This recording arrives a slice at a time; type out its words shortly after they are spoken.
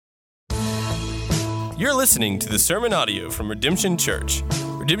You're listening to the sermon audio from Redemption Church.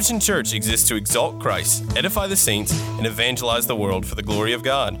 Redemption Church exists to exalt Christ, edify the saints, and evangelize the world for the glory of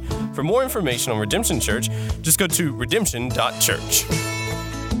God. For more information on Redemption Church, just go to redemption.church.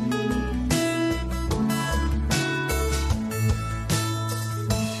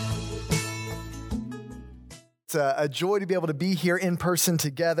 It's a joy to be able to be here in person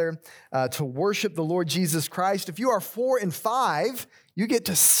together to worship the Lord Jesus Christ. If you are 4 and 5, you get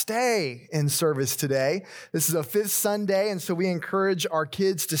to stay in service today. This is a fifth Sunday, and so we encourage our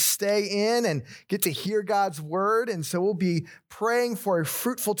kids to stay in and get to hear God's word. And so we'll be praying for a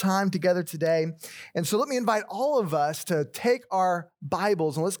fruitful time together today. And so let me invite all of us to take our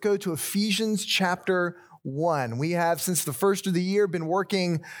Bibles and let's go to Ephesians chapter 1. We have, since the first of the year, been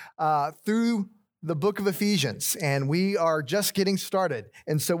working through the book of Ephesians, and we are just getting started.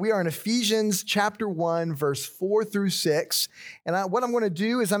 And so we are in Ephesians chapter 1, verse 4 through 6. And what I'm going to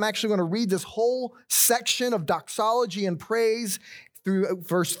do is I'm actually going to read this whole section of doxology and praise through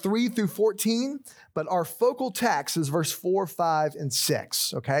verse 3 through 14. But our focal text is verse 4, 5, and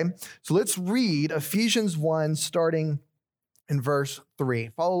 6, okay? So let's read Ephesians 1, starting in verse 3.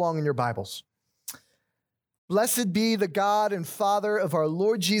 Follow along in your Bibles. Blessed be the God and Father of our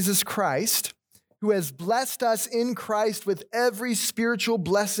Lord Jesus Christ, who has blessed us in Christ with every spiritual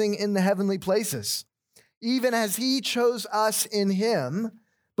blessing in the heavenly places, even as he chose us in him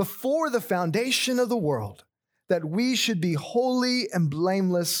before the foundation of the world, that we should be holy and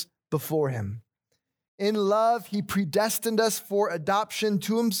blameless before him. In love, he predestined us for adoption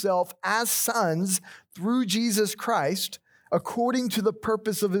to himself as sons through Jesus Christ, according to the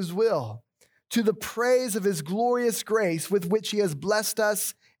purpose of his will, to the praise of his glorious grace with which he has blessed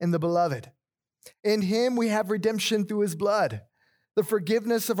us in the beloved. In him we have redemption through his blood, the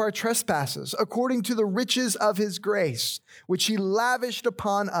forgiveness of our trespasses, according to the riches of his grace, which he lavished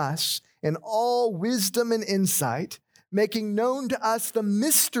upon us in all wisdom and insight, making known to us the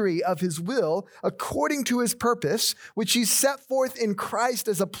mystery of his will, according to his purpose, which he set forth in Christ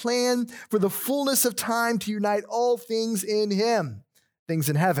as a plan for the fullness of time to unite all things in him, things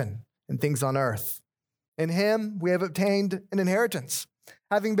in heaven and things on earth. In him we have obtained an inheritance,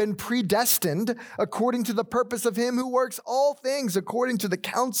 having been predestined according to the purpose of him who works all things according to the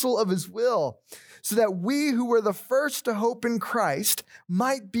counsel of his will, so that we who were the first to hope in Christ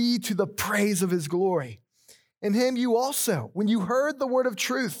might be to the praise of his glory. In him you also, when you heard the word of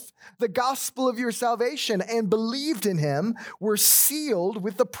truth, the gospel of your salvation, and believed in him, were sealed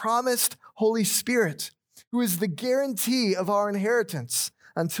with the promised Holy Spirit, who is the guarantee of our inheritance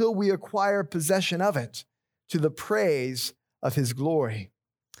until we acquire possession of it, to the praise of his glory.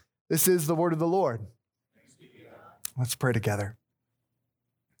 This is the word of the Lord. Let's pray together.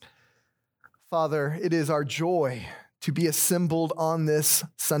 Father, it is our joy to be assembled on this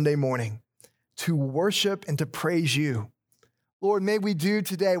Sunday morning to worship and to praise you. Lord, may we do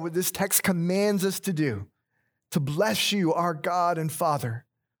today what this text commands us to do, to bless you, our God and Father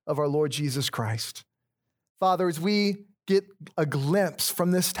of our Lord Jesus Christ. Father, as we get a glimpse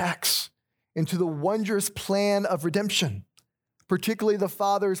from this text into the wondrous plan of redemption, particularly the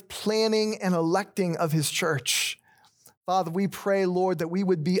Father's planning and electing of his church. Father, we pray, Lord, that we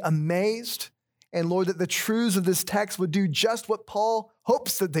would be amazed, and Lord, that the truths of this text would do just what Paul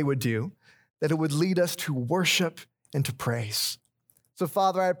hopes that they would do, that it would lead us to worship and to praise. So,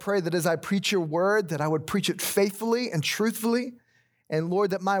 Father, I pray that as I preach your word, that I would preach it faithfully and truthfully, and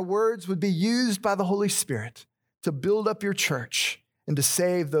Lord, that my words would be used by the Holy Spirit to build up your church and to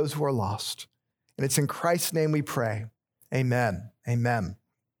save those who are lost. And it's in Christ's name we pray. Amen. Amen.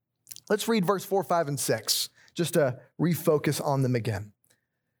 Let's read verse 4, 5, and 6, just to refocus on them again.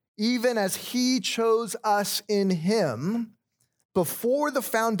 Even as he chose us in him before the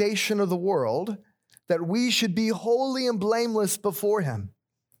foundation of the world, that we should be holy and blameless before him.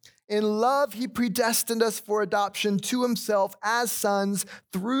 In love, he predestined us for adoption to himself as sons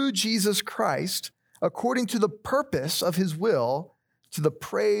through Jesus Christ, according to the purpose of his will, to the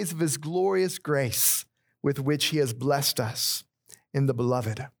praise of his glorious grace, with which he has blessed us in the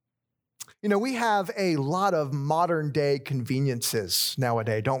beloved. You know, we have a lot of modern day conveniences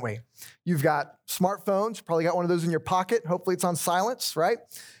nowadays, don't we? You've got smartphones, probably got one of those in your pocket. Hopefully it's on silence, right?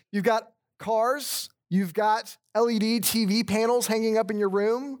 You've got cars, you've got LED TV panels hanging up in your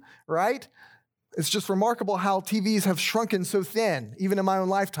room, right? It's just remarkable how TVs have shrunken so thin, even in my own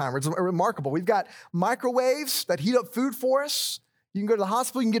lifetime. It's remarkable. We've got microwaves that heat up food for us. You can go to the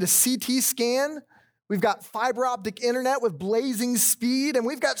hospital, you can get a CT scan. We've got fiber optic internet with blazing speed, and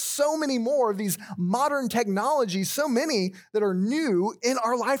we've got so many more of these modern technologies, so many that are new in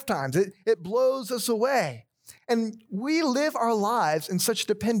our lifetimes. It blows us away. And we live our lives in such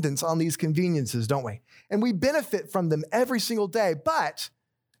dependence on these conveniences, don't we? And we benefit from them every single day. But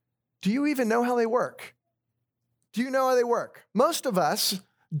do you even know how they work? Do you know how they work? Most of us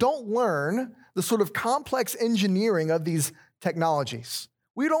don't learn the sort of complex engineering of these technologies.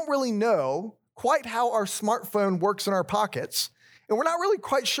 We don't really know quite how our smartphone works in our pockets, and we're not really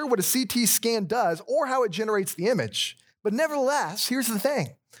quite sure what a CT scan does or how it generates the image. But nevertheless, here's the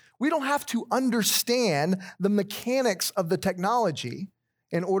thing. We don't have to understand the mechanics of the technology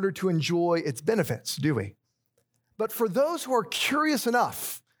in order to enjoy its benefits, do we? But for those who are curious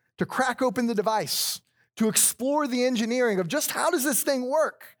enough to crack open the device, to explore the engineering of just how does this thing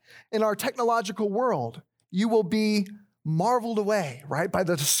work in our technological world, you will be marveled away, right, by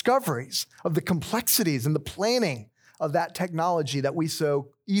the discoveries of the complexities and the planning of that technology that we so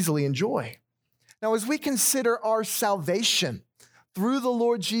easily enjoy. Now, as we consider our salvation through the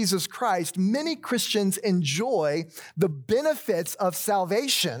Lord Jesus Christ, many Christians enjoy the benefits of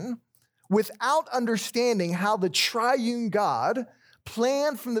salvation without understanding how the triune God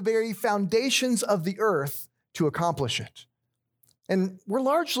planned from the very foundations of the earth to accomplish it. And we're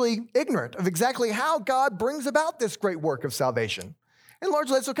largely ignorant of exactly how God brings about this great work of salvation. And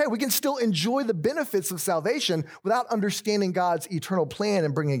largely that's okay. We can still enjoy the benefits of salvation without understanding God's eternal plan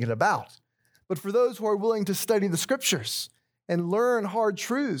and bringing it about. But for those who are willing to study the scriptures and learn hard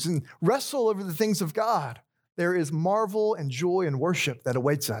truths and wrestle over the things of God, there is marvel and joy and worship that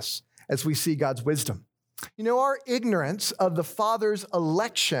awaits us as we see God's wisdom. You know, our ignorance of the Father's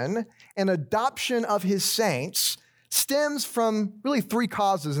election and adoption of his saints stems from really three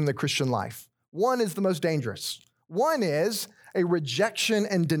causes in the Christian life. One is the most dangerous. One is a rejection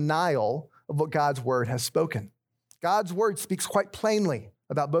and denial of what God's word has spoken. God's word speaks quite plainly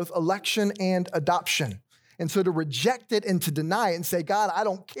about both election and adoption. And so to reject it and to deny it and say, God, I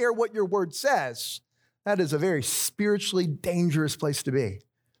don't care what your word says, that is a very spiritually dangerous place to be.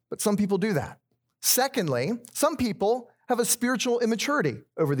 But some people do that. Secondly, some people have a spiritual immaturity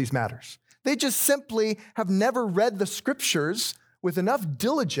over these matters. They just simply have never read the scriptures with enough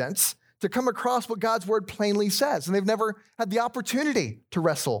diligence to come across what God's word plainly says. And they've never had the opportunity to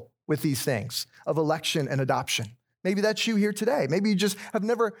wrestle with these things of election and adoption. Maybe that's you here today. Maybe you just have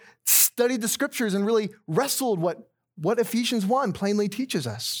never studied the scriptures and really wrestled what Ephesians 1 plainly teaches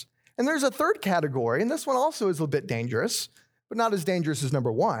us. And there's a third category, and this one also is a bit dangerous, but not as dangerous as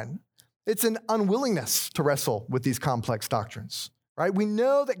number one. It's an unwillingness to wrestle with these complex doctrines, right? We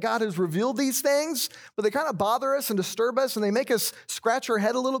know that God has revealed these things, but they kind of bother us and disturb us, and they make us scratch our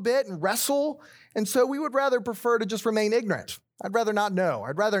head a little bit and wrestle. And so we would rather prefer to just remain ignorant. I'd rather not know.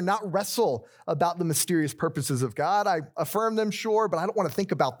 I'd rather not wrestle about the mysterious purposes of God. I affirm them, sure, but I don't want to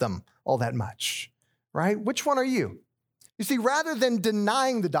think about them all that much, right? Which one are you? You see, rather than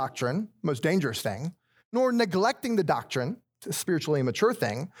denying the doctrine, most dangerous thing, nor neglecting the doctrine, a spiritually immature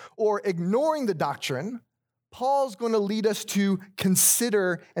thing, or ignoring the doctrine, Paul's going to lead us to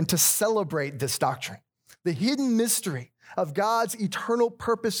consider and to celebrate this doctrine, the hidden mystery of God's eternal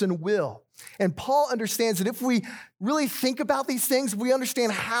purpose and will. And Paul understands that if we really think about these things, we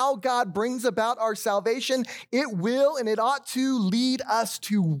understand how God brings about our salvation, it will and it ought to lead us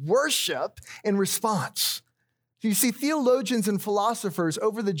to worship in response. You see, theologians and philosophers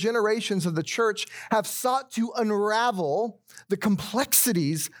over the generations of the church have sought to unravel the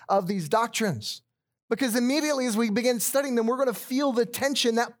complexities of these doctrines. Because immediately as we begin studying them, we're going to feel the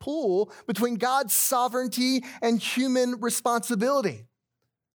tension, that pull between God's sovereignty and human responsibility.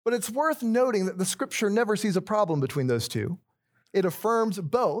 But it's worth noting that the scripture never sees a problem between those two. It affirms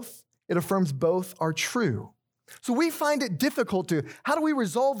both. It affirms both are true. So we find it difficult how do we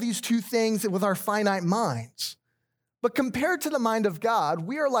resolve these two things with our finite minds? But compared to the mind of God,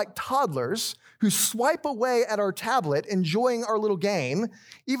 we are like toddlers who swipe away at our tablet, enjoying our little game,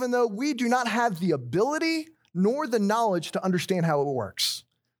 even though we do not have the ability nor the knowledge to understand how it works.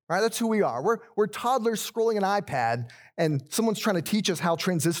 Right? That's who we are. We're toddlers scrolling an iPad, and someone's trying to teach us how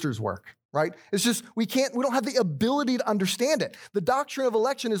transistors work. Right? It's just, we don't have the ability to understand it. The doctrine of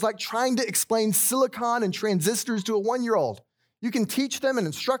election is like trying to explain silicon and transistors to a 1-year-old. You can teach them and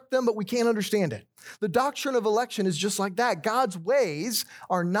instruct them, but we can't understand it. The doctrine of election is just like that. God's ways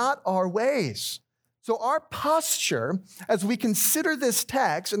are not our ways. So our posture, as we consider this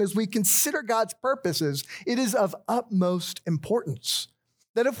text and as we consider God's purposes, it is of utmost importance.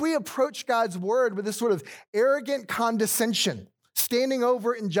 That if we approach God's word with this sort of arrogant condescension, standing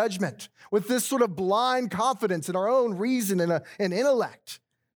over in judgment, with this sort of blind confidence in our own reason and intellect,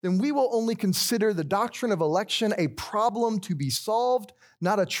 then we will only consider the doctrine of election a problem to be solved,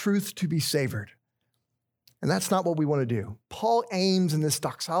 not a truth to be savored. And that's not what we want to do. Paul aims in this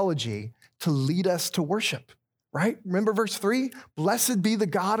doxology to lead us to worship, right? Remember verse 3? Blessed be the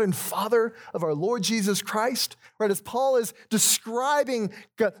God and Father of our Lord Jesus Christ, right? As Paul is describing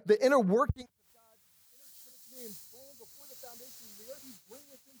the inner working of God's inner Trinitarian plan before the foundation of the earth, he's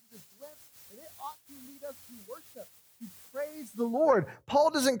bringing us into this glimpse, and it ought to lead us to worship, to praise the Lord. Paul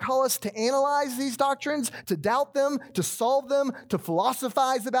doesn't call us to analyze these doctrines, to doubt them, to solve them, to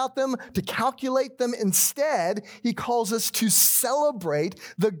philosophize about them, to calculate them. Instead, he calls us to celebrate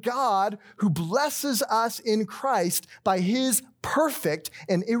the God who blesses us in Christ by his perfect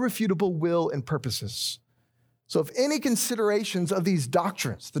and irrefutable will and purposes. So if any considerations of these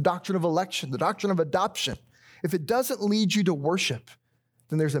doctrines, the doctrine of election, the doctrine of adoption, if it doesn't lead you to worship,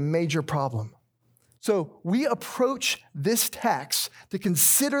 then there's a major problem. So we approach this text to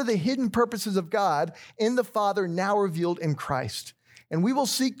consider the hidden purposes of God in the Father now revealed in Christ. And we will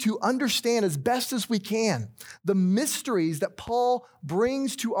seek to understand as best as we can the mysteries that Paul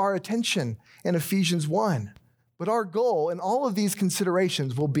brings to our attention in Ephesians 1. But our goal in all of these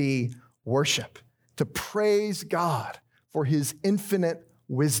considerations will be worship, to praise God for his infinite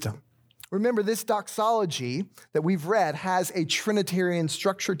wisdom. Remember, this doxology that we've read has a Trinitarian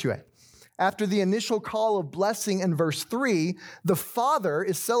structure to it. After the initial call of blessing in verse 3, the Father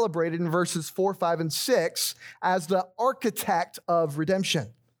is celebrated in verses 4, 5, and 6 as the architect of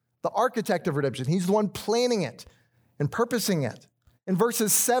redemption. The architect of redemption. He's the one planning it and purposing it. In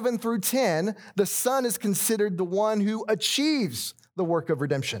verses 7 through 10, the Son is considered the one who achieves the work of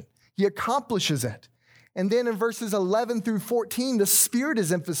redemption. He accomplishes it. And then in verses 11 through 14, the Spirit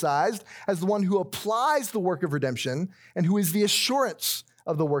is emphasized as the one who applies the work of redemption and who is the assurance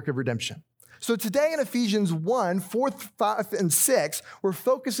of the work of redemption. So today in Ephesians 1, 4, 5, and 6, we're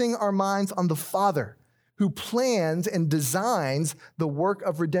focusing our minds on the Father who plans and designs the work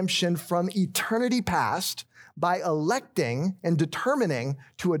of redemption from eternity past by electing and determining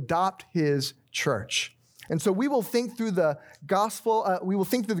to adopt his church. And so we will think through the gospel.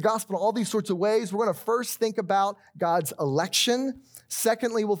 In all these sorts of ways. We're going to first think about God's election.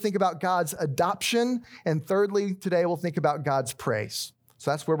 Secondly, we'll think about God's adoption. And thirdly, today we'll think about God's praise.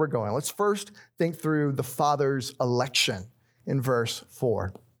 So that's where we're going. Let's first think through the Father's election in verse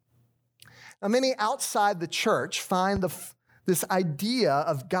 4. Now, many outside the church find this idea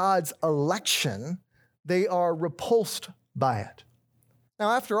of God's election, they are repulsed by it.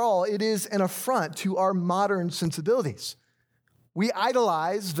 Now, after all, it is an affront to our modern sensibilities. We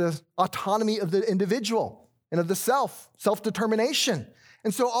idolize the autonomy of the individual and of the self-determination.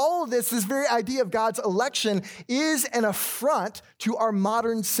 And so all of this very idea of God's election is an affront to our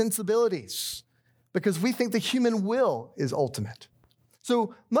modern sensibilities because we think the human will is ultimate.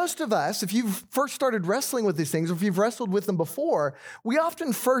 So most of us, if you've first started wrestling with these things, or if you've wrestled with them before, we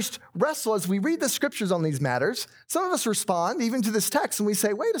often first wrestle as we read the scriptures on these matters. Some of us respond even to this text and we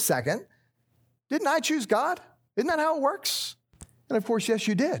say, wait a second, didn't I choose God? Isn't that how it works? And of course, yes,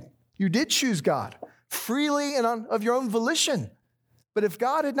 you did. You did choose God freely and of your own volition. But if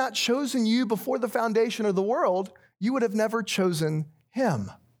God had not chosen you before the foundation of the world, you would have never chosen him.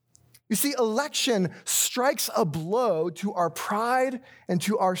 You see, election strikes a blow to our pride and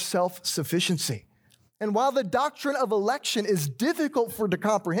to our self-sufficiency. And while the doctrine of election is difficult to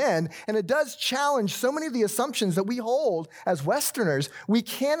comprehend, and it does challenge so many of the assumptions that we hold as Westerners, we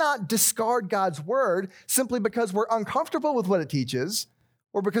cannot discard God's word simply because we're uncomfortable with what it teaches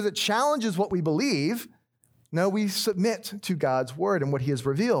or because it challenges what we believe. No, we submit to God's word and what he has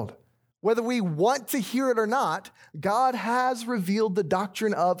revealed. Whether we want to hear it or not, God has revealed the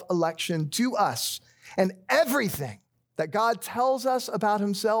doctrine of election to us. And everything that God tells us about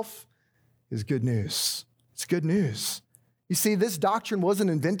himself is good news. It's good news. You see, this doctrine wasn't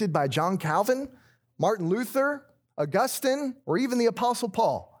invented by John Calvin, Martin Luther, Augustine, or even the Apostle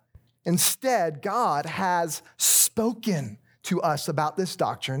Paul. Instead, God has spoken to us about this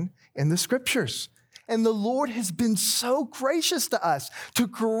doctrine in the scriptures. And the Lord has been so gracious to us to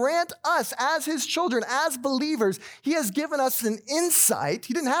grant us as his children, as believers. He has given us an insight.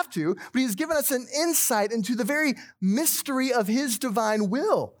 He didn't have to, but he has given us an insight into the very mystery of his divine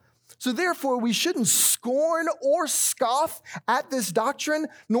will. So therefore, we shouldn't scorn or scoff at this doctrine,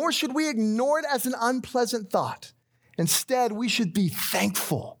 nor should we ignore it as an unpleasant thought. Instead, we should be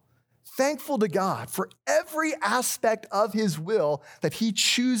thankful to God for every aspect of his will that he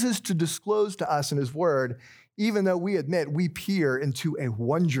chooses to disclose to us in his word, even though we admit we peer into a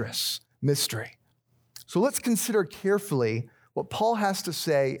wondrous mystery. So let's consider carefully what Paul has to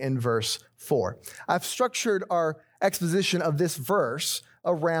say in verse 4. I've structured our exposition of this verse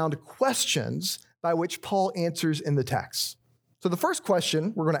around questions by which Paul answers in the text. So the first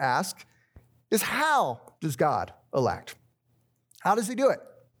question we're going to ask is, how does God elect? How does he do it?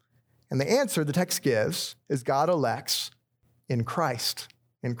 And the answer the text gives is God elects in Christ.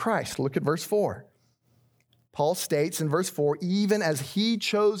 In Christ. Look at verse 4. Paul states in verse 4, even as he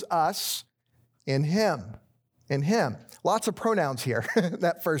chose us in him. In him. Lots of pronouns here,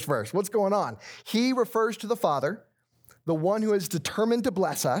 that first verse. What's going on? He refers to the Father, the one who is determined to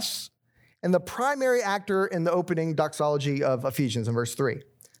bless us, and the primary actor in the opening doxology of Ephesians in verse 3.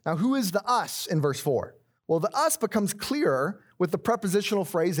 Now, who is the us in verse 4? Well, the us becomes clearer with the prepositional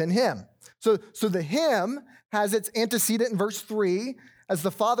phrase in him. So the him has its antecedent in verse 3, as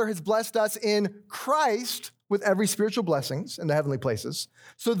the Father has blessed us in Christ with every spiritual blessings in the heavenly places.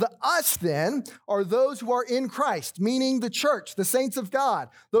 So the us then are those who are in Christ, meaning the church, the saints of God,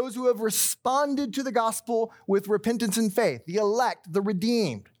 those who have responded to the gospel with repentance and faith, the elect, the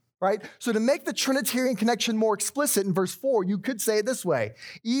redeemed, right? So to make the Trinitarian connection more explicit in verse 4, you could say it this way,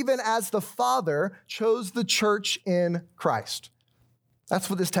 even as the Father chose the church in Christ. That's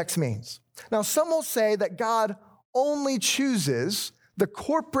what this text means. Now, some will say that God only chooses the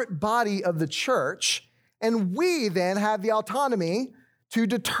corporate body of the church, and we then have the autonomy to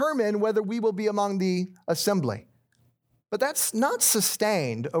determine whether we will be among the assembly. But that's not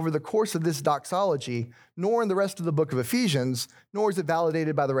sustained over the course of this doxology, nor in the rest of the book of Ephesians, nor is it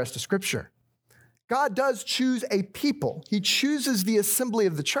validated by the rest of Scripture. God does choose a people. He chooses the assembly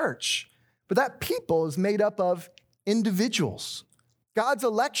of the church, but that people is made up of individuals. God's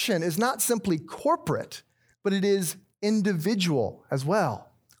election is not simply corporate, but it is individual as well.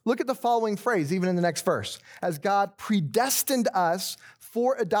 Look at the following phrase, even in the next verse. As God predestined us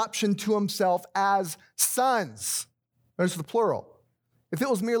for adoption to himself as sons. Notice the plural. If it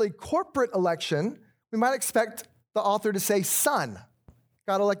was merely corporate election, we might expect the author to say son.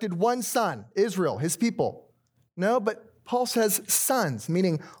 God elected one son, Israel, his people. No, but Paul says sons,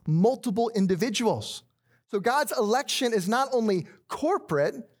 meaning multiple individuals. So God's election is not only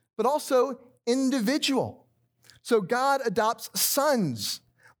corporate, but also individual. So God adopts sons,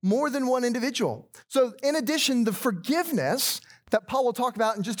 more than one individual. So in addition, the forgiveness that Paul will talk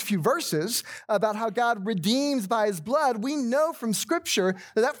about in just a few verses about how God redeems by his blood, we know from Scripture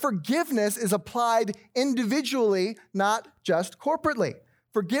that forgiveness is applied individually, not just corporately.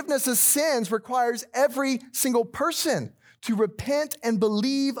 Forgiveness of sins requires every single person to repent and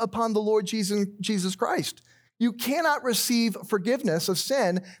believe upon the Lord Jesus Christ. You cannot receive forgiveness of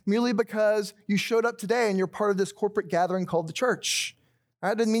sin merely because you showed up today and you're part of this corporate gathering called the church.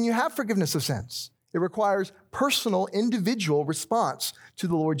 That doesn't mean you have forgiveness of sins. It requires personal, individual response to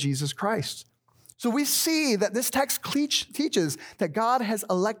the Lord Jesus Christ. So we see that this text teaches that God has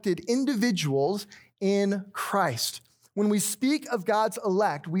elected individuals in Christ. When we speak of God's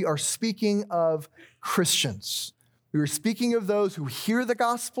elect, we are speaking of Christians. We are speaking of those who hear the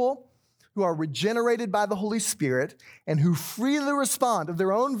gospel, who are regenerated by the Holy Spirit, and who freely respond of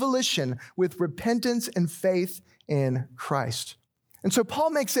their own volition with repentance and faith in Christ. And so Paul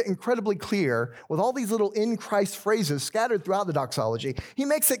makes it incredibly clear with all these little in Christ phrases scattered throughout the doxology. He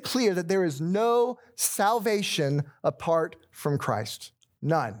makes it clear that there is no salvation apart from Christ.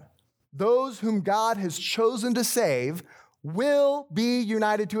 None. Those whom God has chosen to save will be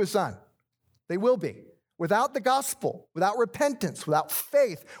united to his Son. They will be. Without the gospel, without repentance, without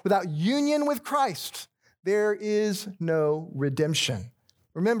faith, without union with Christ, there is no redemption.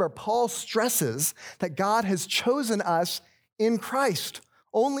 Remember, Paul stresses that God has chosen us in Christ.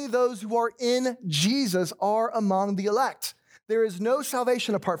 Only those who are in Jesus are among the elect. There is no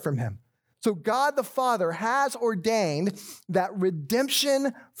salvation apart from him. So God the Father has ordained that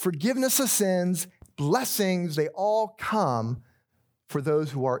redemption, forgiveness of sins, blessings, they all come for those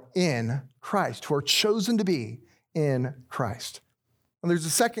who are in Christ, who are chosen to be in Christ. And there's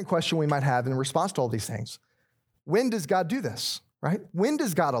a second question we might have in response to all these things. When does God do this, right? When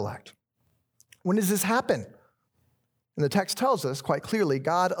does God elect? When does this happen? And the text tells us quite clearly,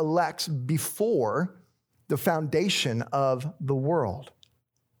 God elects before the foundation of the world.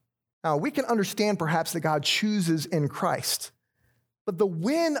 Now, we can understand perhaps that God chooses in Christ, but the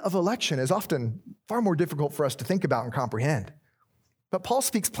when of election is often far more difficult for us to think about and comprehend. But Paul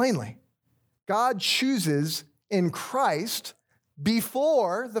speaks plainly. God chooses in Christ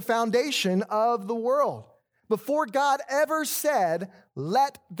before the foundation of the world. Before God ever said,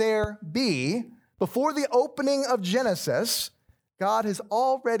 "Let there be," before the opening of Genesis, God has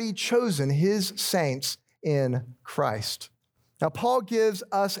already chosen his saints in Christ. Now, Paul gives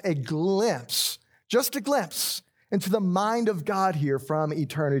us a glimpse, just a glimpse, into the mind of God here from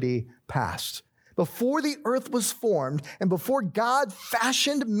eternity past. Before the earth was formed and before God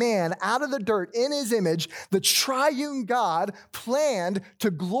fashioned man out of the dirt in his image, the triune God planned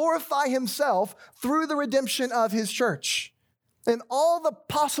to glorify himself through the redemption of his church. In all the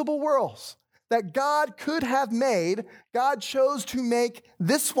possible worlds that God could have made, God chose to make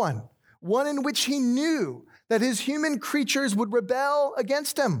this one in which he knew that his human creatures would rebel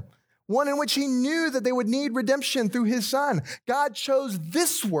against him, one in which he knew that they would need redemption through his son. God chose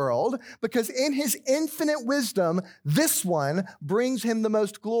this world because in his infinite wisdom, this one brings him the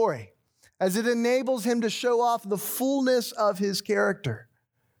most glory, as it enables him to show off the fullness of his character.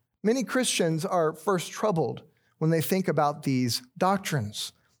 Many Christians are first troubled when they think about these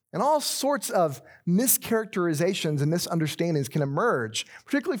doctrines. And all sorts of mischaracterizations and misunderstandings can emerge,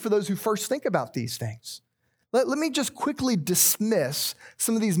 particularly for those who first think about these things. Let me just quickly dismiss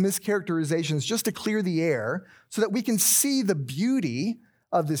some of these mischaracterizations just to clear the air so that we can see the beauty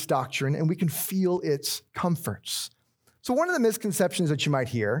of this doctrine and we can feel its comforts. So one of the misconceptions that you might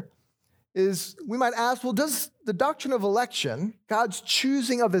hear is we might ask, well, does the doctrine of election, God's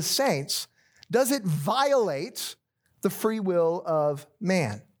choosing of his saints, does it violate the free will of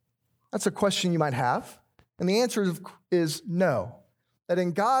man? That's a question you might have. And the answer is no. That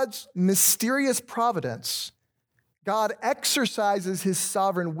in God's mysterious providence, God exercises his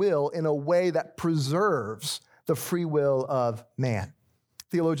sovereign will in a way that preserves the free will of man.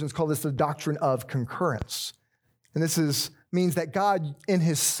 Theologians call this the doctrine of concurrence. And this means that God, in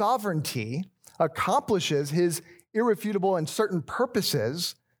his sovereignty, accomplishes his irrefutable and certain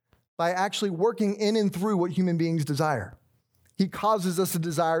purposes by actually working in and through what human beings desire. He causes us to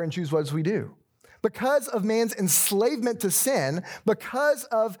desire and choose what we do. Because of man's enslavement to sin, because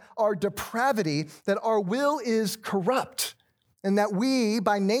of our depravity, that our will is corrupt and that we,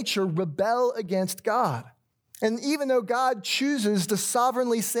 by nature, rebel against God. And even though God chooses to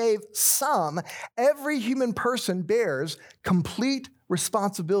sovereignly save some, every human person bears complete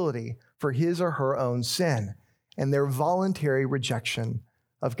responsibility for his or her own sin and their voluntary rejection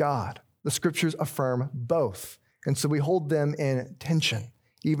of God. The scriptures affirm both, and so we hold them in tension.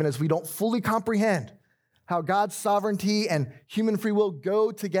 Even as we don't fully comprehend how God's sovereignty and human free will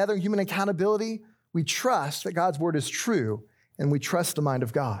go together, human accountability, we trust that God's word is true, and we trust the mind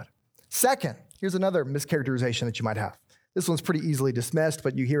of God. Second, here's another mischaracterization that you might have. This one's pretty easily dismissed,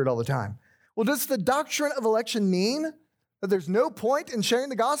 but you hear it all the time. Well, does the doctrine of election mean that there's no point in sharing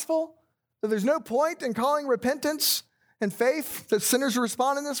the gospel? That there's no point in calling repentance and faith that sinners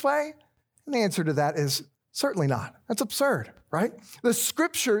respond in this way? And the answer to that is certainly not. That's absurd, right? The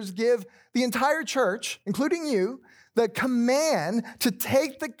scriptures give the entire church, including you, the command to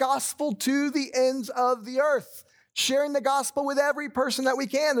take the gospel to the ends of the earth, sharing the gospel with every person that we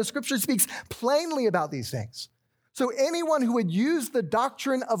can. The scripture speaks plainly about these things. So anyone who would use the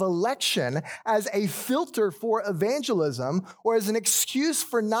doctrine of election as a filter for evangelism or as an excuse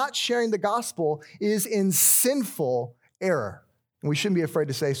for not sharing the gospel is in sinful error. And we shouldn't be afraid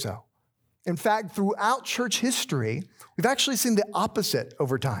to say so. In fact, throughout church history, we've actually seen the opposite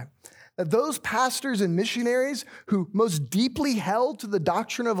over time. That those pastors and missionaries who most deeply held to the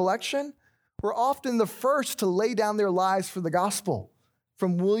doctrine of election were often the first to lay down their lives for the gospel.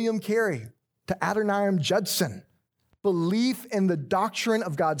 From William Carey to Adoniram Judson, belief in the doctrine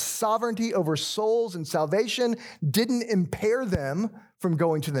of God's sovereignty over souls and salvation didn't impair them from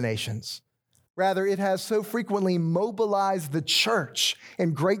going to the nations. Rather, it has so frequently mobilized the church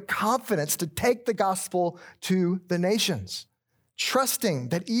in great confidence to take the gospel to the nations, trusting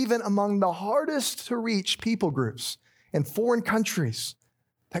that even among the hardest to reach people groups in foreign countries,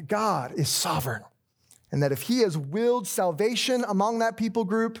 that God is sovereign, and that if he has willed salvation among that people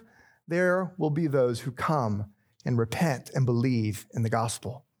group, there will be those who come and repent and believe in the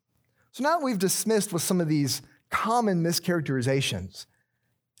gospel. So now that we've dismissed with some of these common mischaracterizations,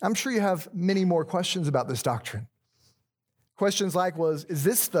 I'm sure you have many more questions about this doctrine. Questions like, well, is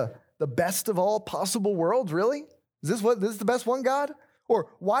this the best of all possible worlds, really? Is this the best one, God? Or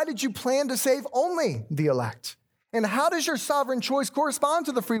why did you plan to save only the elect? And how does your sovereign choice correspond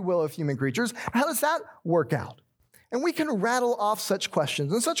to the free will of human creatures? How does that work out? And we can rattle off such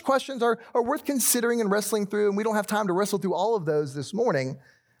questions. And such questions are worth considering and wrestling through, and we don't have time to wrestle through all of those this morning.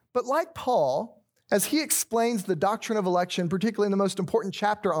 But like Paul, as he explains the doctrine of election, particularly in the most important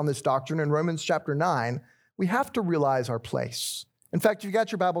chapter on this doctrine in Romans chapter 9, we have to realize our place. In fact, if you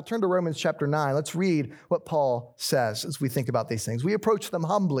got your Bible, turn to Romans chapter 9. Let's read what Paul says as we think about these things. We approach them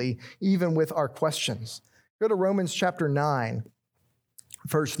humbly, even with our questions. Go to Romans chapter 9,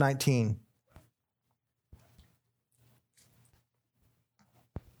 verse 19.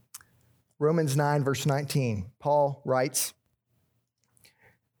 Romans 9, verse 19. Paul writes,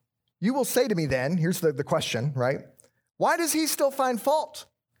 "You will say to me then," here's the question, right? "Why does he still find fault?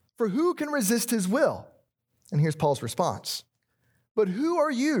 For who can resist his will?" And here's Paul's response. "But who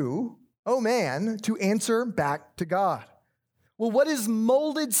are you, O man, to answer back to God? Will what is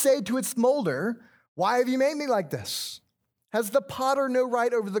molded say to its molder, why have you made me like this? Has the potter no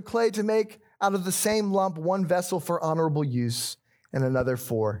right over the clay to make out of the same lump one vessel for honorable use and another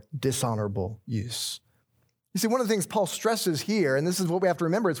for dishonorable use? You see, one of the things Paul stresses here, and this is what we have to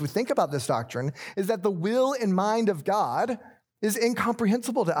remember as we think about this doctrine, is that the will and mind of God is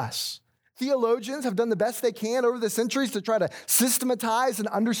incomprehensible to us. Theologians have done the best they can over the centuries to try to systematize and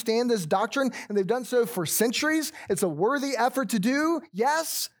understand this doctrine, and they've done so for centuries. It's a worthy effort to do,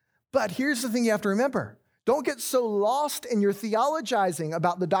 yes, but here's the thing you have to remember. Don't get so lost in your theologizing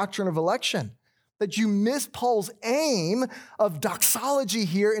about the doctrine of election that you miss Paul's aim of doxology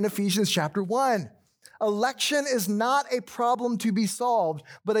here in Ephesians chapter 1. Election is not a problem to be solved,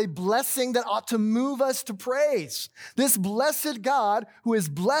 but a blessing that ought to move us to praise. This blessed God who has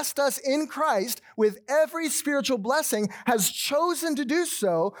blessed us in Christ with every spiritual blessing has chosen to do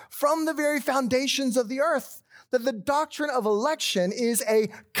so from the very foundations of the earth. That the doctrine of election is a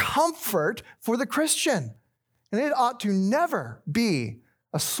comfort for the Christian, and it ought to never be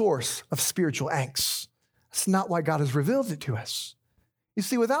a source of spiritual angst. That's not why God has revealed it to us. You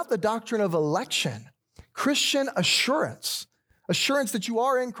see, without the doctrine of election, Christian assurance that you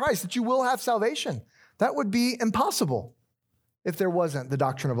are in Christ, that you will have salvation, that would be impossible if there wasn't the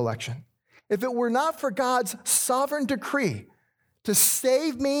doctrine of election. If it were not for God's sovereign decree to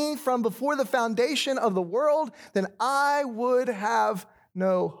save me from before the foundation of the world, then I would have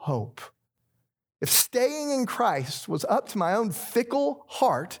no hope. If staying in Christ was up to my own fickle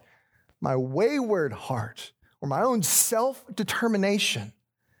heart, my wayward heart, or my own self-determination,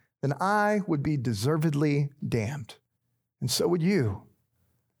 then I would be deservedly damned. And so would you.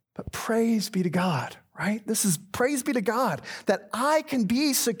 But praise be to God, right? This is praise be to God that I can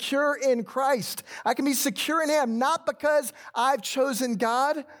be secure in Christ. I can be secure in Him, not because I've chosen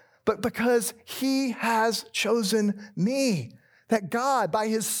God, but because He has chosen me. That God, by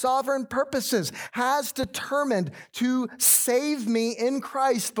His sovereign purposes, has determined to save me in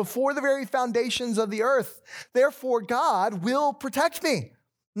Christ before the very foundations of the earth. Therefore, God will protect me.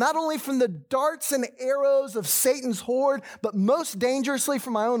 Not only from the darts and arrows of Satan's horde, but most dangerously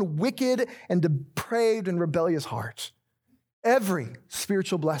from my own wicked and depraved and rebellious heart. Every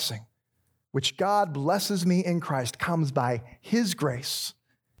spiritual blessing which God blesses me in Christ comes by His grace,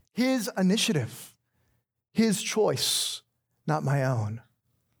 His initiative, His choice, not my own.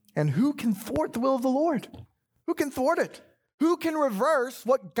 And who can thwart the will of the Lord? Who can thwart it? Who can reverse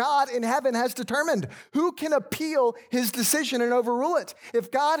what God in heaven has determined? Who can appeal His decision and overrule it? If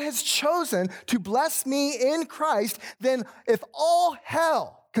God has chosen to bless me in Christ, then if all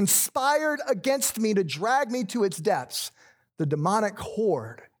hell conspired against me to drag me to its depths, the demonic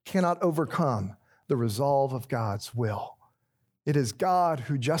horde cannot overcome the resolve of God's will. It is God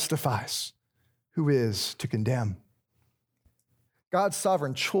who justifies, who is to condemn. God's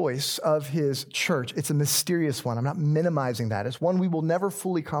sovereign choice of His church, it's a mysterious one. I'm not minimizing that. It's one we will never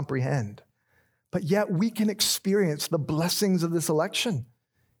fully comprehend. But yet we can experience the blessings of this election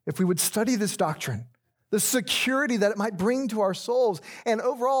if we would study this doctrine, the security that it might bring to our souls. And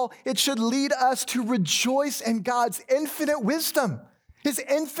overall, it should lead us to rejoice in God's infinite wisdom, His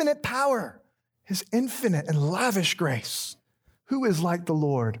infinite power, His infinite and lavish grace. Who is like the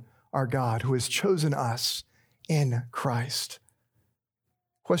Lord our God, who has chosen us in Christ?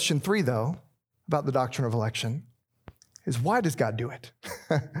 Question 3, though, about the doctrine of election is why does God do it?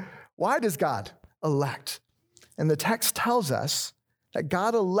 Why does God elect? And the text tells us that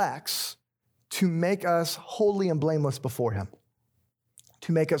God elects to make us holy and blameless before Him.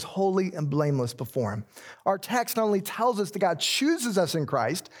 To make us holy and blameless before Him. Our text not only tells us that God chooses us in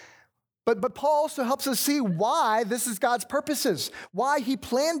Christ, but Paul also helps us see why this is God's purposes, why He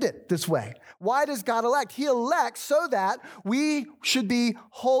planned it this way. Why does God elect? He elects so that we should be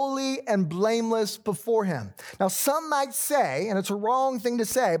holy and blameless before Him. Now, some might say, and it's a wrong thing to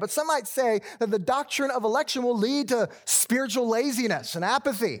say, but some might say that the doctrine of election will lead to spiritual laziness and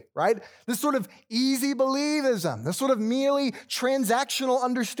apathy, right? This sort of easy believism, this sort of merely transactional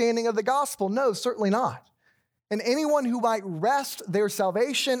understanding of the gospel. No, certainly not. And anyone who might rest their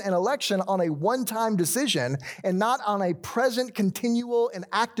salvation and election on a one-time decision and not on a present, continual, and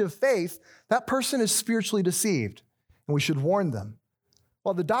active faith, that person is spiritually deceived, and we should warn them.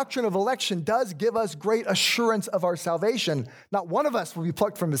 While the doctrine of election does give us great assurance of our salvation, not one of us will be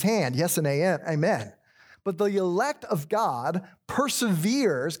plucked from His hand, yes and amen. But the elect of God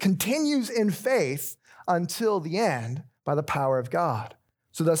perseveres, continues in faith until the end by the power of God.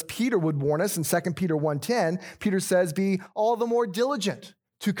 So thus Peter would warn us in 2 Peter 1:10, Peter says, be all the more diligent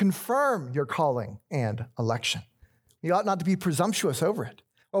to confirm your calling and election. You ought not to be presumptuous over it.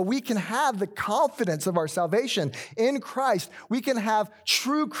 or we can have the confidence of our salvation in Christ. We can have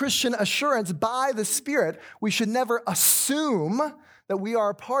true Christian assurance by the Spirit. We should never assume that we are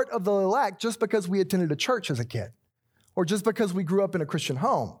a part of the elect just because we attended a church as a kid, or just because we grew up in a Christian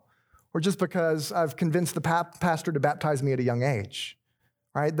home, or just because I've convinced the pastor to baptize me at a young age,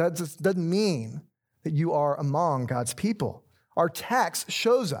 right? That just doesn't mean that you are among God's people. Our text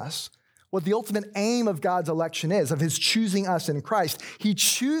shows us what the ultimate aim of God's election is, of his choosing us in Christ. He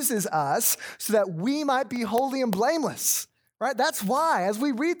chooses us so that we might be holy and blameless, right? That's why, as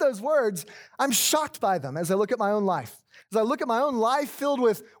we read those words, I'm shocked by them as I look at my own life. As I look at my own life filled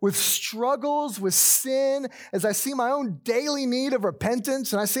with struggles, with sin, as I see my own daily need of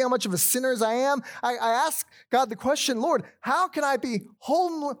repentance, and I see how much of a sinner as I am, I ask God the question, Lord, how can I be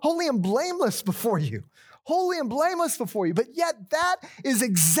holy and blameless before you? Holy and blameless before you. But yet that is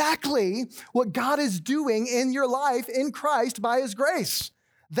exactly what God is doing in your life in Christ by his grace.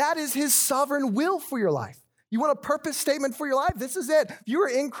 That is his sovereign will for your life. You want a purpose statement for your life? This is it. If you are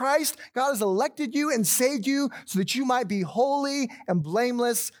in Christ, God has elected you and saved you so that you might be holy and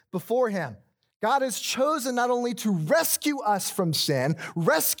blameless before him. God has chosen not only to rescue us from sin,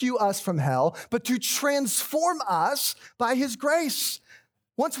 rescue us from hell, but to transform us by his grace.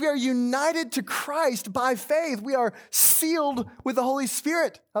 Once we are united to Christ by faith, we are sealed with the Holy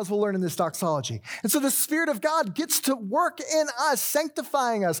Spirit, as we'll learn in this doxology. And so the Spirit of God gets to work in us,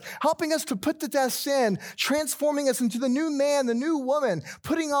 sanctifying us, helping us to put to death sin, transforming us into the new man, the new woman,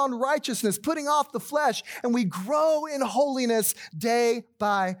 putting on righteousness, putting off the flesh, and we grow in holiness day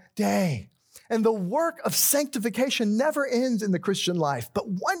by day. And the work of sanctification never ends in the Christian life, but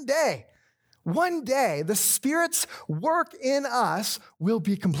one day, the Spirit's work in us will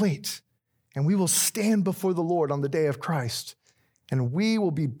be complete, and we will stand before the Lord on the day of Christ, and we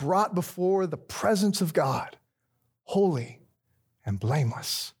will be brought before the presence of God, holy and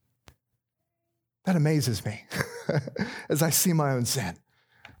blameless. That amazes me as I see my own sin.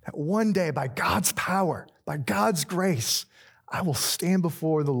 That one day, by God's power, by God's grace, I will stand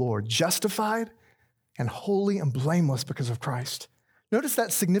before the Lord, justified and holy and blameless because of Christ. Notice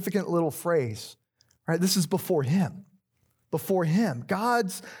that significant little phrase, right? This is before him. Before him.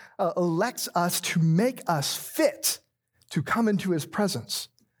 God elects us to make us fit to come into his presence.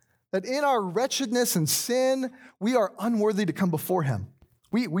 That in our wretchedness and sin, we are unworthy to come before him.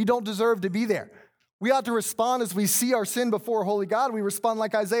 We don't deserve to be there. We ought to respond as we see our sin before a holy God. We respond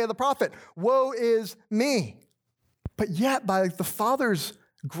like Isaiah the prophet, woe is me. But yet, by the Father's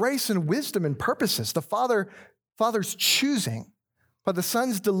grace and wisdom and purposes, the Father's choosing, by the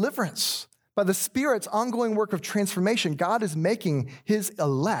Son's deliverance, by the Spirit's ongoing work of transformation, God is making his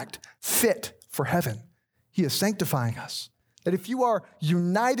elect fit for heaven. He is sanctifying us. That if you are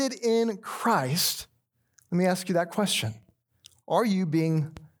united in Christ, let me ask you that question. Are you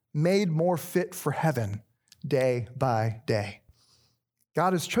being made more fit for heaven day by day?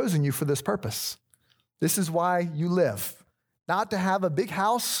 God has chosen you for this purpose. This is why you live. Not to have a big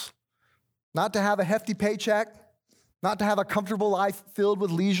house, not to have a hefty paycheck, not to have a comfortable life filled with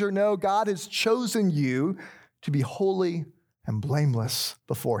leisure. No, God has chosen you to be holy and blameless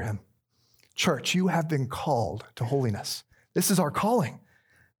before him. Church, you have been called to holiness. This is our calling.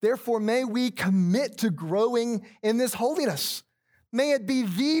 Therefore, may we commit to growing in this holiness. May it be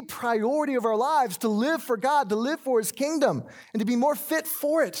the priority of our lives to live for God, to live for his kingdom, and to be more fit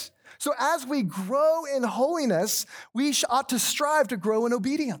for it. So as we grow in holiness, we ought to strive to grow in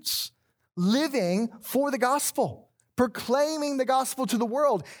obedience, living for the gospel, proclaiming the gospel to the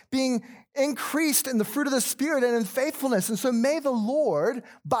world, being increased in the fruit of the Spirit and in faithfulness. And so may the Lord,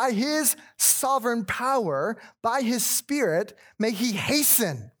 by his sovereign power, by his Spirit, may he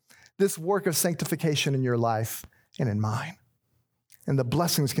hasten this work of sanctification in your life and in mine. And the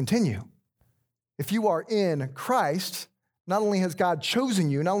blessings continue. If you are in Christ, not only has God chosen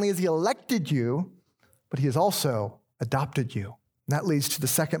you, not only has he elected you, but he has also adopted you. And that leads to the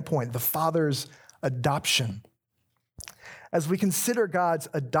second point, the Father's adoption. As we consider God's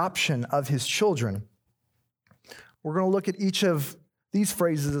adoption of his children, we're going to look at each of these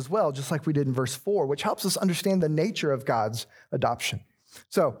phrases as well, just like we did in verse 4, which helps us understand the nature of God's adoption.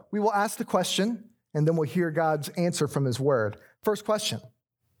 So we will ask the question, and then we'll hear God's answer from his word. First question,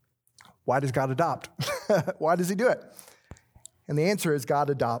 why does God adopt? Why does he do it? And the answer is God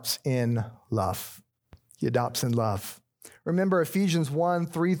adopts in love. He adopts in love. Remember, Ephesians 1,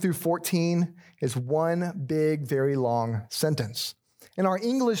 3 through 14 is one big, very long sentence. And our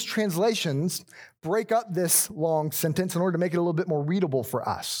English translations break up this long sentence in order to make it a little bit more readable for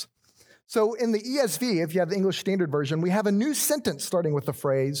us. So in the ESV, if you have the English Standard Version, we have a new sentence starting with the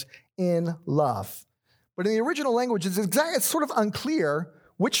phrase, in love. But in the original language, it's sort of unclear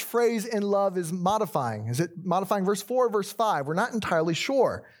which phrase in love is modifying? Is it modifying verse 4 or verse 5? We're not entirely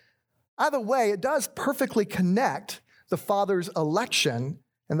sure. Either way, it does perfectly connect the Father's election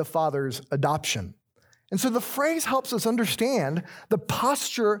and the Father's adoption. And so the phrase helps us understand the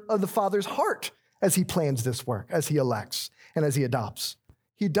posture of the Father's heart as he plans this work, as he elects, and as he adopts.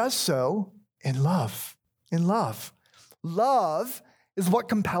 He does so in love. In love. Love is what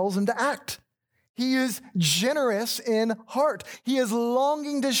compels him to act. He is generous in heart. He is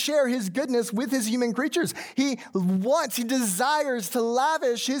longing to share his goodness with his human creatures. He desires to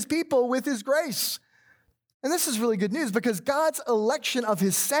lavish his people with his grace. And this is really good news because God's election of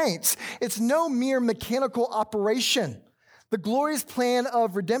his saints, it's no mere mechanical operation. The glorious plan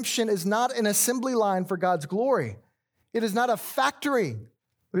of redemption is not an assembly line for God's glory. It is not a factory,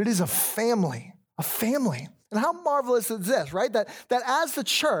 but it is a family. A family. And how marvelous is this, right? That as the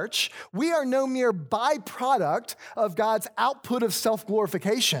church, we are no mere byproduct of God's output of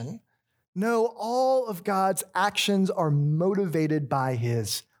self-glorification. No, all of God's actions are motivated by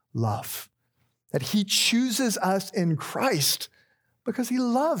his love. That he chooses us in Christ because he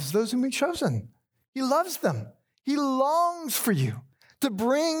loves those whom he's chosen. He loves them. He longs for you, to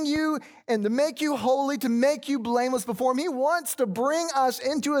bring you and to make you holy, to make you blameless before him. He wants to bring us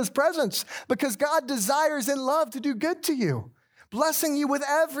into his presence because God desires in love to do good to you, blessing you with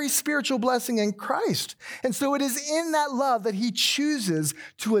every spiritual blessing in Christ. And so it is in that love that he chooses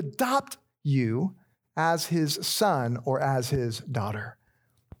to adopt you as his son or as his daughter.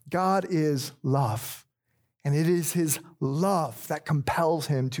 God is love, and it is his love that compels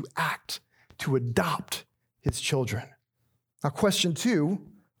him to act, to adopt his children. Now, question 2,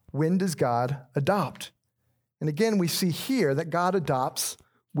 when does God adopt? And again, we see here that God adopts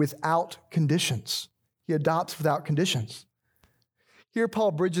without conditions. He adopts without conditions. Here,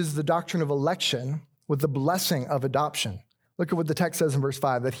 Paul bridges the doctrine of election with the blessing of adoption. Look at what the text says in verse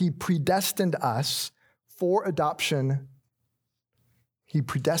 5, that he predestined us for adoption. He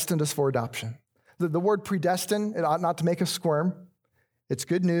predestined us for adoption. The word predestined, it ought not to make us squirm. It's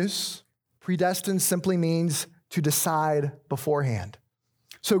good news. Predestined simply means to decide beforehand.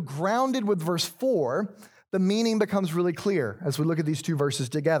 So grounded with verse 4, the meaning becomes really clear as we look at these two verses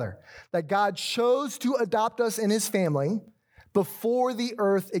together. That God chose to adopt us in his family before the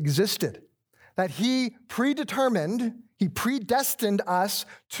earth existed. That he predestined us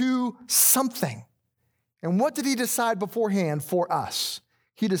to something. And what did he decide beforehand for us?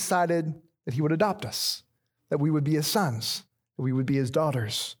 He decided that he would adopt us, that we would be his sons, that we would be his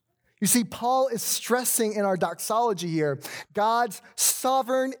daughters. You see, Paul is stressing in our doxology here God's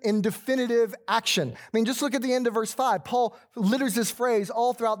sovereign and definitive action. I mean, just look at the end of verse 5. Paul litters this phrase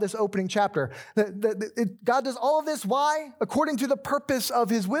all throughout this opening chapter. God does all of this, why? According to the purpose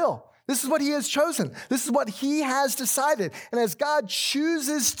of his will. This is what he has chosen. This is what he has decided. And as God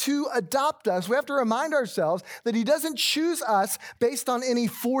chooses to adopt us, we have to remind ourselves that he doesn't choose us based on any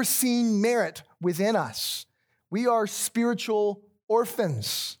foreseen merit within us. We are spiritual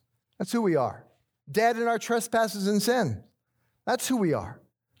orphans. That's who we are. Dead in our trespasses and sin. That's who we are.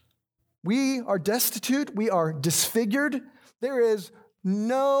 We are destitute. We are disfigured. There is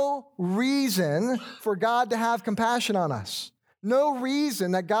no reason for God to have compassion on us. No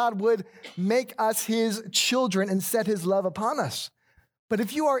reason that God would make us his children and set his love upon us. But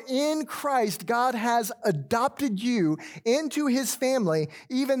if you are in Christ, God has adopted you into his family,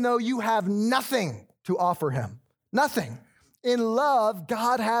 even though you have nothing to offer him. Nothing. In love,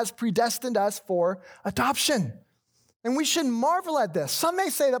 God has predestined us for adoption. And we should marvel at this. Some may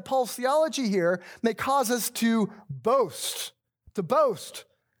say that Paul's theology here may cause us to boast.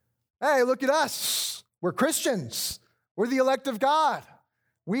 Hey, look at us. We're Christians. We're the elect of God.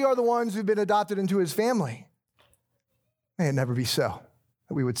 We are the ones who've been adopted into his family. May it never be so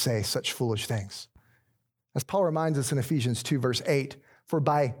that we would say such foolish things. As Paul reminds us in Ephesians 2, verse 8, for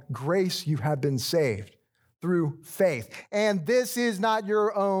by grace you have been saved through faith. And this is not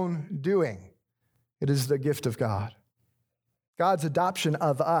your own doing. It is the gift of God. God's adoption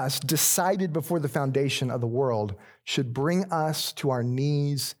of us, decided before the foundation of the world, should bring us to our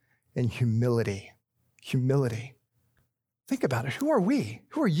knees in humility. Humility. Think about it. Who are we?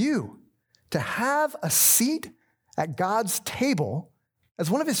 Who are you to have a seat at God's table as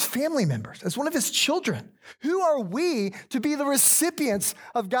one of his family members, as one of his children? Who are we to be the recipients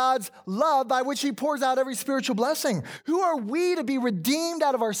of God's love by which he pours out every spiritual blessing? Who are we to be redeemed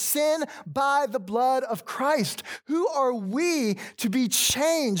out of our sin by the blood of Christ? Who are we to be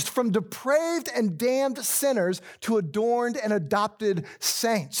changed from depraved and damned sinners to adorned and adopted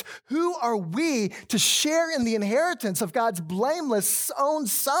saints? Who are we to share in the inheritance of God's blameless own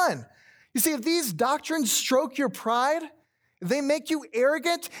son? You see, if these doctrines stroke your pride, if they make you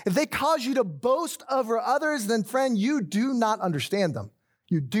arrogant, if they cause you to boast over others, then friend, you do not understand them.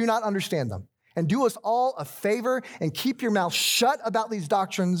 You do not understand them. And do us all a favor and keep your mouth shut about these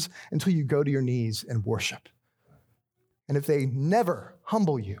doctrines until you go to your knees and worship. And if they never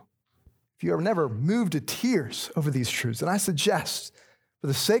humble you, if you are never moved to tears over these truths, then I suggest, for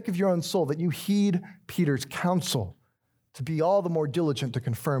the sake of your own soul, that you heed Peter's counsel to be all the more diligent to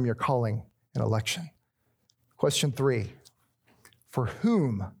confirm your calling and election. Question 3, for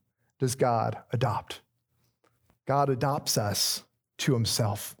whom does God adopt? God adopts us to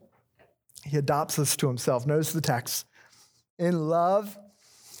himself. He adopts us to himself. Notice the text. In love,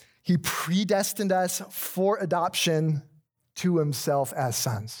 he predestined us for adoption to himself as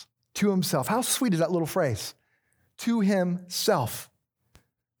sons. To himself. How sweet is that little phrase? To himself.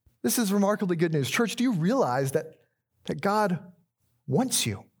 This is remarkably good news. Church, do you realize that God wants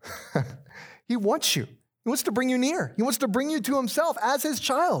you? He wants you. He wants to bring you near. He wants to bring you to himself as his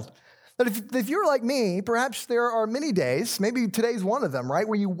child. That if you're like me, perhaps there are many days, maybe today's one of them, right,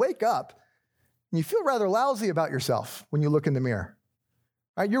 where you wake up and you feel rather lousy about yourself when you look in the mirror.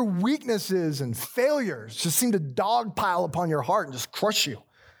 Right? Your weaknesses and failures just seem to dogpile upon your heart and just crush you.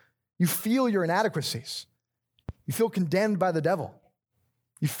 You feel your inadequacies. You feel condemned by the devil.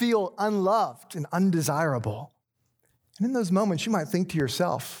 You feel unloved and undesirable. And in those moments, you might think to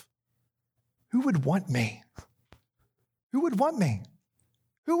yourself, who would want me? Who would want me?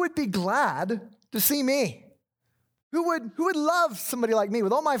 Who would be glad to see me? Who would love somebody like me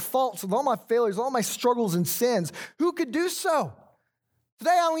with all my faults, with all my failures, all my struggles and sins? Who could do so?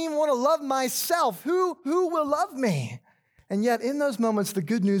 Today, I don't even want to love myself. Who will love me? And yet, in those moments, the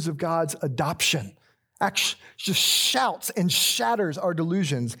good news of God's adoption just shouts and shatters our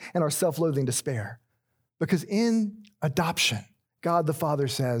delusions and our self-loathing despair. Because in adoption, God the Father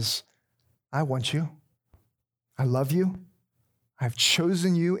says, I want you. I love you. I've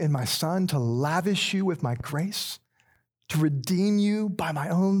chosen you in my Son to lavish you with my grace, to redeem you by my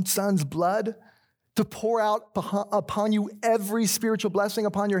own Son's blood, to pour out upon you every spiritual blessing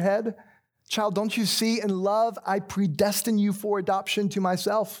upon your head. Child, don't you see? In love, I predestine you for adoption to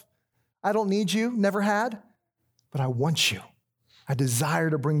myself. I don't need you, never had, but I want you. I desire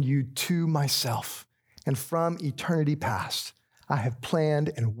to bring you to myself. And from eternity past, I have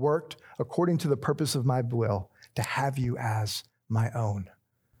planned and worked according to the purpose of my will to have you as my own.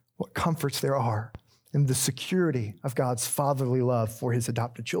 What comforts there are in the security of God's fatherly love for his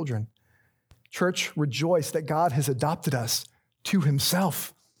adopted children. Church, rejoice that God has adopted us to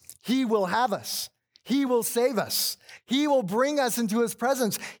himself. He will have us. He will save us. He will bring us into his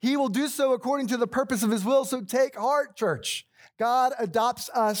presence. He will do so according to the purpose of his will. So take heart, church. God adopts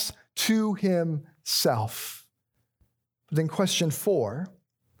us to himself. But then question 4,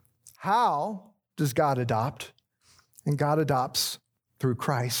 how does God adopt? And God adopts through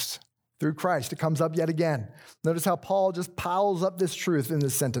Christ. Through Christ. It comes up yet again. Notice how Paul just piles up this truth in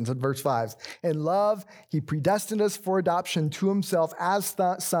this sentence in verse 5. In love, he predestined us for adoption to himself as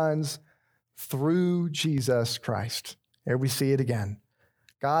sons through Jesus Christ. There we see it again.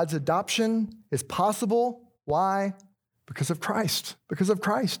 God's adoption is possible. Why? Because of Christ. Because of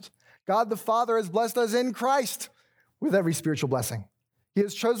Christ. God the Father has blessed us in Christ with every spiritual blessing. He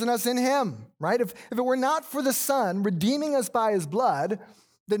has chosen us in him, right? If it were not for the Son redeeming us by his blood,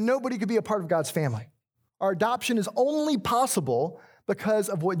 then nobody could be a part of God's family. Our adoption is only possible because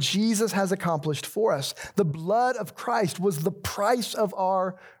of what Jesus has accomplished for us. The blood of Christ was the price of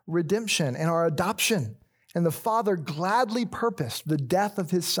our redemption and our adoption. And the Father gladly purposed the death of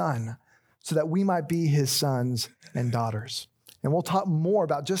his Son so that we might be his sons and daughters. And we'll talk more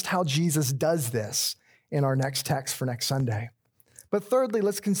about just how Jesus does this in our next text for next Sunday. But thirdly,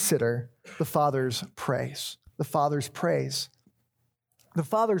 let's consider the Father's praise. The Father's praise. The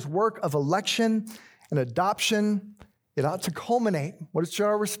Father's work of election and adoption, it ought to culminate. What should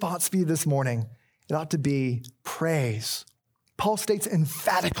our response be this morning? It ought to be praise. Paul states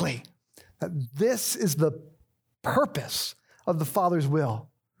emphatically that this is the purpose of the Father's will,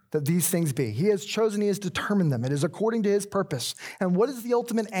 that these things be. He has chosen, he has determined them. It is according to his purpose. And what is the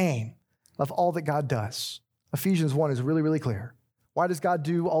ultimate aim of all that God does? Ephesians 1 is really, really clear. Why does God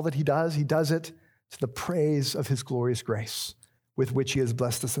do all that he does? He does it to the praise of his glorious grace with which he has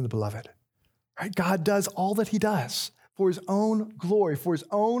blessed us in the beloved. Right? God does all that he does for his own glory, for his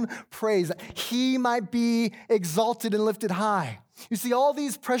own praise, that he might be exalted and lifted high. You see, all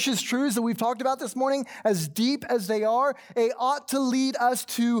these precious truths that we've talked about this morning, as deep as they ought to lead us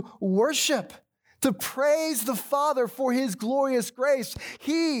to worship, to praise the Father for his glorious grace.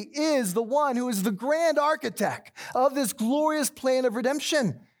 He is the one who is the grand architect of this glorious plan of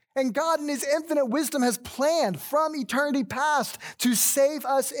redemption. And God in his infinite wisdom has planned from eternity past to save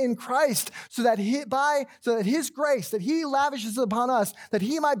us in Christ so that his grace that he lavishes upon us, that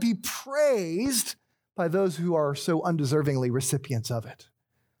he might be praised by those who are so undeservingly recipients of it.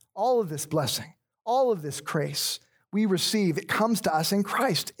 All of this blessing, all of this grace we receive, it comes to us in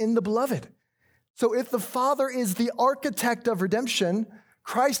Christ, in the beloved. So if the Father is the architect of redemption,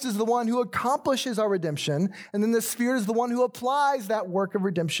 Christ is the one who accomplishes our redemption, and then the Spirit is the one who applies that work of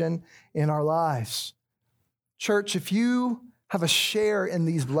redemption in our lives. Church, if you have a share in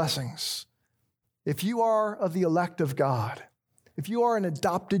these blessings, if you are of the elect of God, if you are an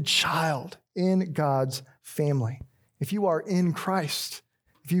adopted child in God's family, if you are in Christ,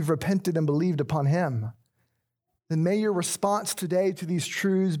 if you've repented and believed upon him, then may your response today to these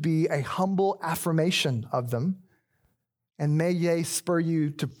truths be a humble affirmation of them, and may they spur you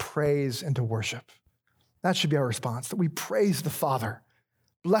to praise and to worship. That should be our response, that we praise the Father.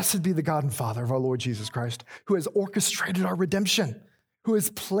 Blessed be the God and Father of our Lord Jesus Christ, who has orchestrated our redemption, who has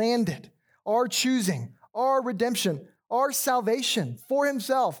planned it, our choosing, our redemption, our salvation for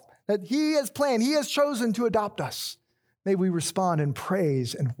himself, that he has planned, he has chosen to adopt us. May we respond in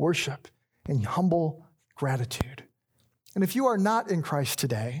praise and worship and humble gratitude. And if you are not in Christ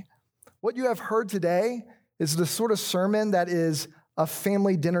today, what you have heard today is the sort of sermon that is a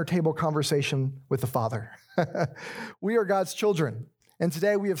family dinner table conversation with the Father. We are God's children, and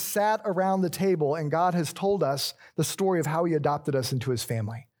today we have sat around the table, and God has told us the story of how he adopted us into his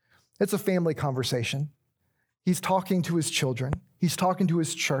family. It's a family conversation. He's talking to his children. He's talking to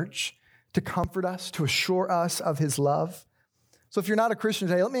his church to comfort us, to assure us of his love. So if you're not a Christian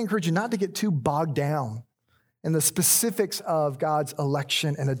today, let me encourage you not to get too bogged down in the specifics of God's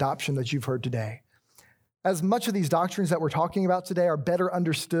election and adoption that you've heard today. As much of these doctrines that we're talking about today are better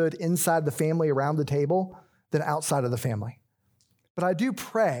understood inside the family around the table than outside of the family. But I do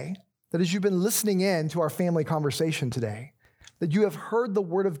pray that as you've been listening in to our family conversation today, that you have heard the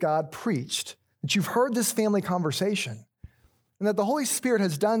word of God preached, that you've heard this family conversation, and that the Holy Spirit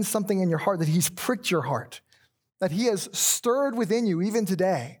has done something in your heart, that he's pricked your heart, that he has stirred within you even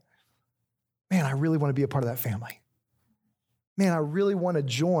today. Man, I really want to be a part of that family. Man, I really want to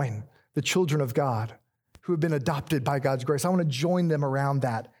join the children of God who have been adopted by God's grace. I want to join them around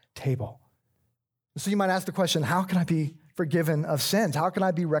that table. So you might ask the question, how can I be forgiven of sins? How can I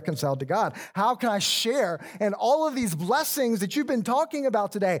be reconciled to God? How can I share in all of these blessings that you've been talking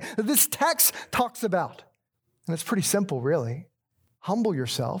about today, that this text talks about? And it's pretty simple, really. Humble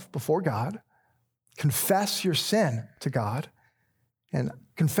yourself before God, confess your sin to God, and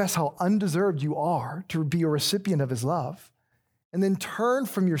confess how undeserved you are to be a recipient of his love, and then turn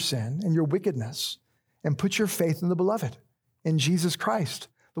from your sin and your wickedness and put your faith in the beloved, in Jesus Christ,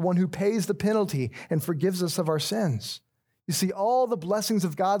 the one who pays the penalty and forgives us of our sins. You see, all the blessings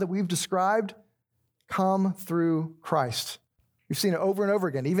of God that we've described come through Christ. We've seen it over and over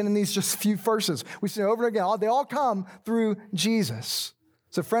again, even in these just few verses. We've seen it over and again. They all come through Jesus.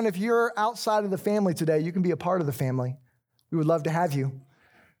 So friend, if you're outside of the family today, you can be a part of the family. We would love to have you.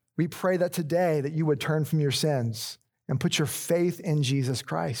 We pray that today that you would turn from your sins and put your faith in Jesus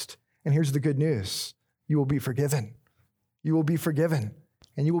Christ. And here's the good news. You will be forgiven. You will be forgiven,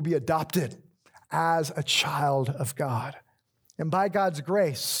 and you will be adopted as a child of God. And by God's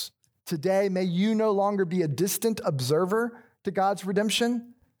grace, today, may you no longer be a distant observer to God's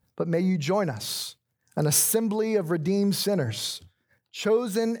redemption, but may you join us, an assembly of redeemed sinners,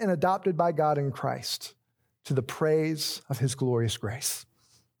 chosen and adopted by God in Christ, to the praise of his glorious grace.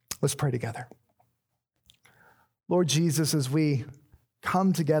 Let's pray together. Lord Jesus, as we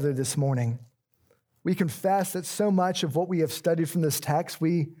come together this morning, we confess that so much of what we have studied from this text,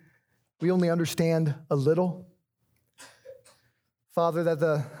 we only understand a little. Father, that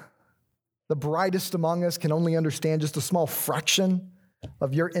the brightest among us can only understand just a small fraction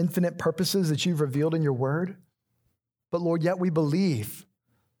of your infinite purposes that you've revealed in your word. But Lord, yet we believe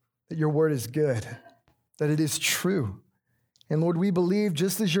that your word is good, that it is true. And Lord, we believe,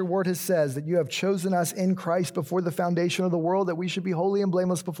 just as your word has says, that you have chosen us in Christ before the foundation of the world, that we should be holy and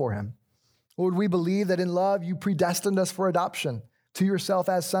blameless before him. Lord, we believe that in love you predestined us for adoption to yourself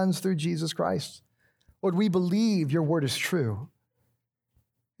as sons through Jesus Christ. Lord, we believe your word is true.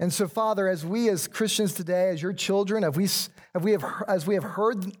 And so, Father, as we as Christians today, as your children, as we have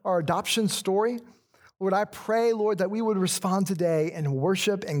heard our adoption story, Lord, I pray, Lord, that we would respond today in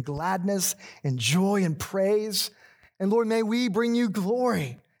worship and gladness and joy and praise. And Lord, may we bring you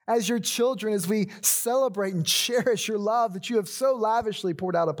glory as your children as we celebrate and cherish your love that you have so lavishly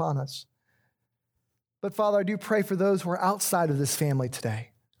poured out upon us. But Father, I do pray for those who are outside of this family today,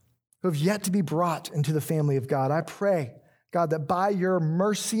 who have yet to be brought into the family of God. I pray God, that by your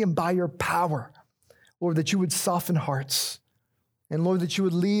mercy and by your power, Lord, that you would soften hearts. And Lord, that you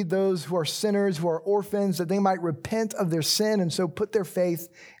would lead those who are sinners, who are orphans, that they might repent of their sin and so put their faith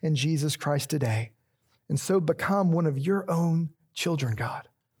in Jesus Christ today. And so become one of your own children, God.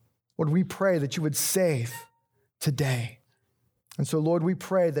 Lord, we pray that you would save today. And so, Lord, we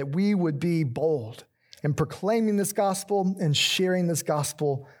pray that we would be bold in proclaiming this gospel and sharing this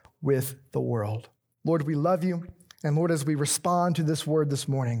gospel with the world. Lord, we love you. And Lord, as we respond to this word this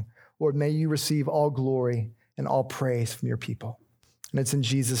morning, Lord, may you receive all glory and all praise from your people. And it's in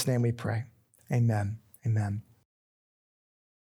Jesus' name we pray. Amen. Amen.